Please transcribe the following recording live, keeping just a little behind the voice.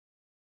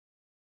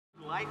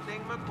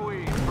Lightning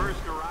McQueen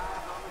first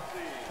arrives on the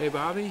scene. Hey,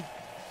 Bobby,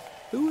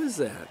 who is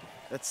that?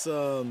 That's,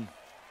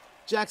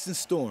 Jackson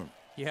Storm.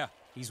 Yeah,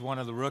 he's one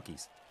of the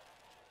rookies.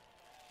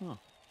 Huh.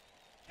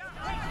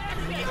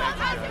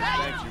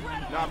 Thank you.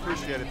 No, I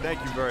appreciate it.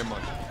 Thank you very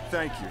much.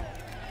 Thank you.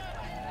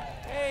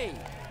 Hey,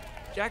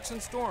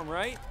 Jackson Storm,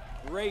 right?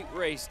 Great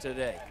race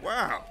today.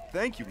 Wow.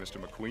 Thank you,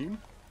 Mr. McQueen.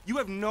 You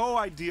have no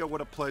idea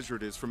what a pleasure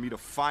it is for me to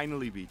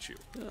finally beat you.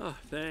 Oh,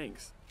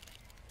 thanks.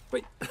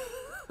 Wait,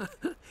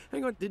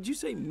 hang on, did you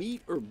say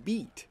meet or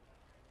beat?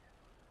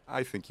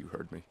 I think you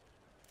heard me.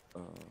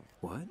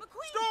 What?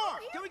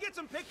 Storm! Can we get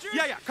some pictures?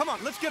 Yeah, come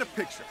on, let's get a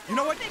picture. You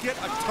know what? Get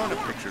a ton of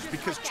pictures,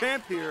 because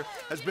Champ here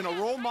has been a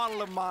role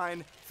model of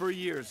mine for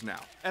years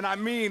now. And I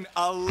mean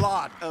a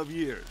lot of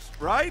years,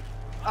 right?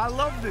 I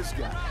love this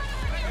guy.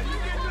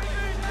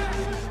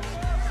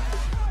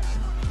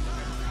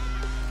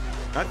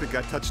 I think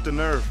I touched a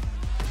nerve.